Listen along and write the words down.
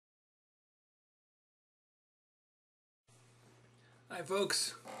Hi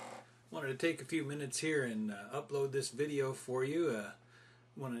folks, wanted to take a few minutes here and upload this video for you.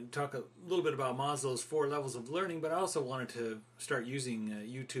 Wanted to talk a little bit about Maslow's 4 levels of learning, but I also wanted to start using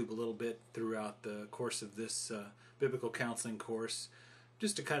YouTube a little bit throughout the course of this biblical counseling course,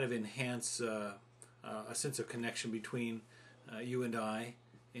 just to kind of enhance a sense of connection between you and I,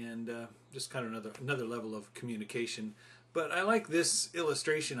 and just kind of another level of communication. But I like this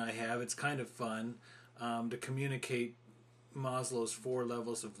illustration I have. It's kind of fun to communicate Maslow's 4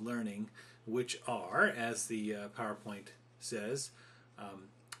 levels of learning, which are, as the PowerPoint says,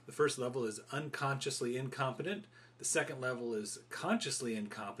 the first level is unconsciously incompetent, the second level is consciously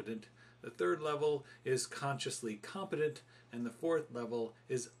incompetent, the third level is consciously competent, and the fourth level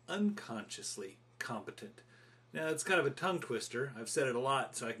is unconsciously competent. Now, it's kind of a tongue twister. I've said it a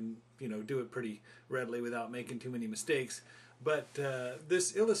lot, so I can do it pretty readily without making too many mistakes. But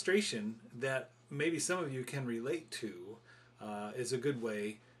this illustration that maybe some of you can relate to is a good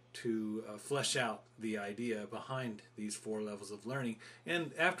way to flesh out the idea behind these 4 levels of learning.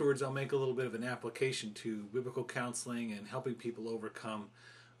 And afterwards I'll make a little bit of an application to biblical counseling and helping people overcome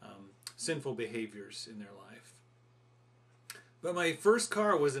sinful behaviors in their life. But my first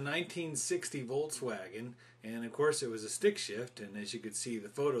car was a 1960 Volkswagen, and of course it was a stick shift, and as you could see the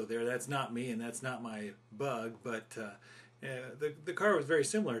photo there, that's not me and that's not my bug, but the car was very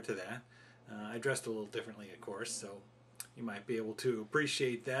similar to that. I dressed a little differently, of course, so you might be able to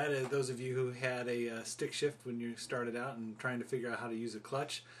appreciate that. Those of you who had a stick shift when you started out and trying to figure out how to use a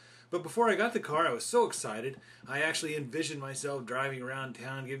clutch. But before I got the car, I was so excited. I actually envisioned myself driving around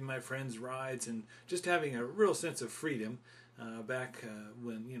town, giving my friends rides, and just having a real sense of freedom back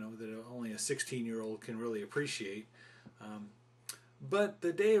when, that only a 16-year-old can really appreciate. But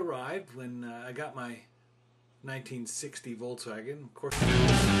the day arrived when I got my 1960 Volkswagen. Of course,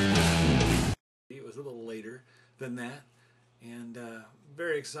 it was a little later than that. And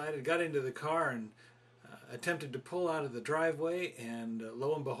very excited, got into the car and attempted to pull out of the driveway, and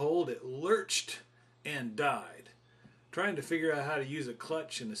lo and behold, it lurched and died. Trying to figure out how to use a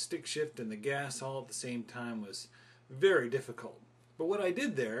clutch and a stick shift and the gas all at the same time was very difficult. But what I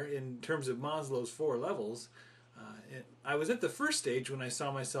did there, in terms of Maslow's 4 levels, I was at the first stage when I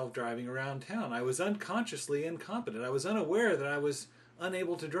saw myself driving around town. I was unconsciously incompetent. I was unaware that I was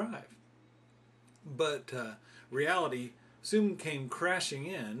unable to drive. But reality soon came crashing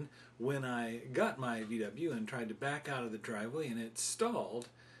in when I got my VW and tried to back out of the driveway, and it stalled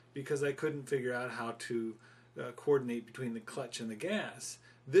because I couldn't figure out how to coordinate between the clutch and the gas.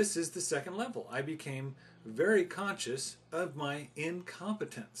 This is the second level. I became very conscious of my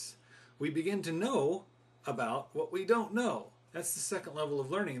incompetence. We begin to know about what we don't know. That's the second level of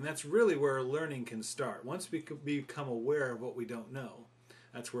learning, and that's really where learning can start. Once we become aware of what we don't know,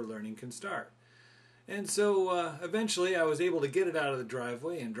 that's where learning can start. And so eventually I was able to get it out of the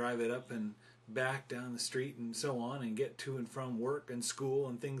driveway and drive it up and back down the street and so on, and get to and from work and school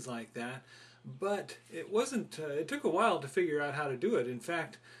and things like that. But it wasn't, it took a while to figure out how to do it. In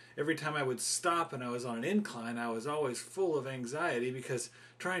fact, every time I would stop and I was on an incline, I was always full of anxiety, because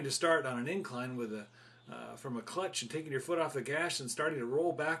trying to start on an incline with from a clutch and taking your foot off the gas and starting to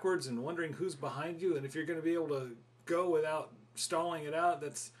roll backwards and wondering who's behind you and if you're going to be able to go without stalling it out,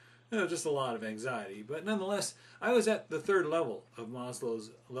 that's just a lot of anxiety. But nonetheless, I was at the 3rd level of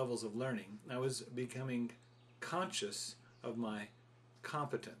Maslow's levels of learning. I was becoming conscious of my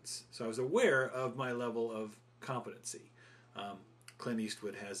competence. So I was aware of my level of competency. Clint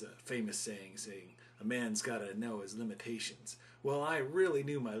Eastwood has a famous saying, a man's got to know his limitations. Well, I really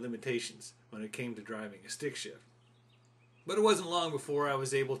knew my limitations when it came to driving a stick shift. But it wasn't long before I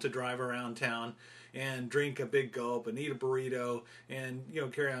was able to drive around town and drink a big gulp and eat a burrito and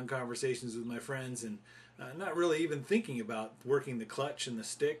carry on conversations with my friends, and not really even thinking about working the clutch and the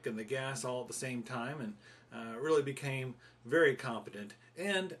stick and the gas all at the same time, and really became very competent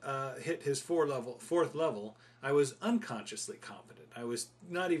and hit his 4th level. I was unconsciously competent. I was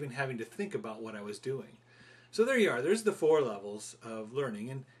not even having to think about what I was doing. So there you are. There's the 4 levels of learning.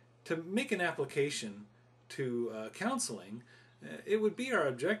 And to make an application to counseling, it would be our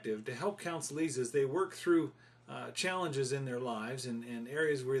objective to help counselees as they work through challenges in their lives and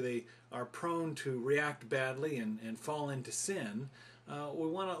areas where they are prone to react badly and fall into sin. We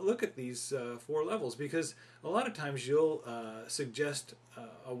want to look at these 4 levels, because a lot of times you'll suggest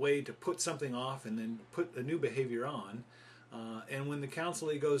a way to put something off and then put a new behavior on. And when the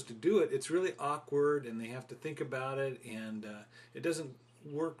counselee goes to do it, it's really awkward, and they have to think about it, and it doesn't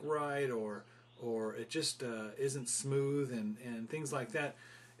work right, or it just isn't smooth, and things like that.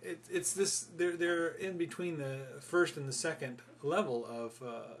 It's this, they're in between the first and the second level of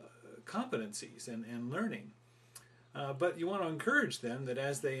competencies and learning. But you want to encourage them that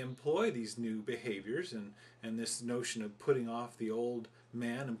as they employ these new behaviors and this notion of putting off the old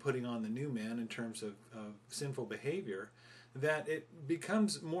man and putting on the new man in terms of sinful behavior, that it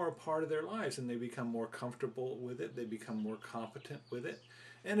becomes more a part of their lives and they become more comfortable with it, they become more competent with it,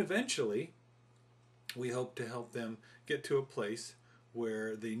 and eventually we hope to help them get to a place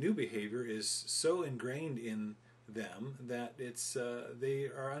where the new behavior is so ingrained in them that they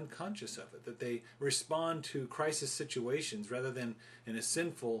are unconscious of it, that they respond to crisis situations rather than in a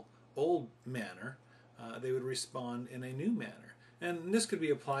sinful old manner. They would respond in a new manner. And this could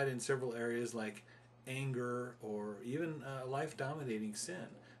be applied in several areas like anger or even life-dominating sin,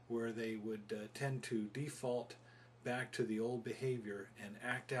 where they would tend to default back to the old behavior and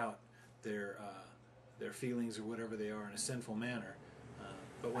act out their feelings or whatever they are in a sinful manner.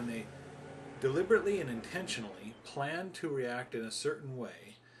 But when they deliberately and intentionally plan to react in a certain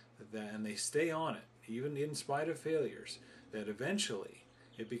way, and they stay on it, even in spite of failures, that eventually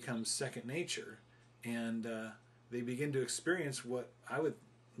it becomes second nature, and they begin to experience what I would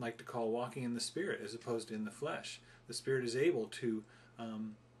like to call walking in the Spirit as opposed to in the flesh. The Spirit is able to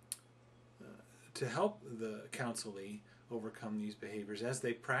help the counselee overcome these behaviors as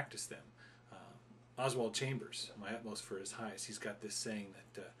they practice them. Oswald Chambers, my utmost for his highest, he's got this saying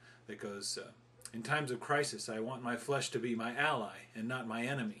that goes, in times of crisis, I want my flesh to be my ally and not my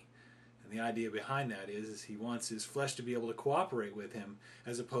enemy. And the idea behind that is he wants his flesh to be able to cooperate with him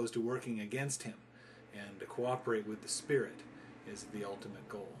as opposed to working against him. And to cooperate with the Spirit is the ultimate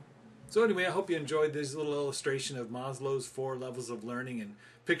goal. So anyway, I hope you enjoyed this little illustration of Maslow's 4 levels of learning and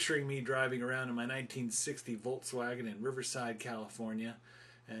picturing me driving around in my 1960 Volkswagen in Riverside, California.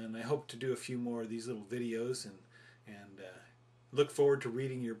 And I hope to do a few more of these little videos and look forward to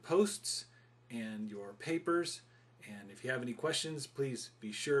reading your posts and your papers. And if you have any questions, please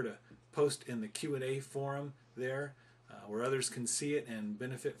be sure to post in the Q&A forum there where others can see it and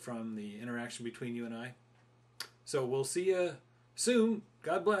benefit from the interaction between you and I. So we'll see you soon.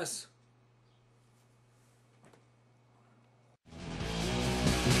 God bless.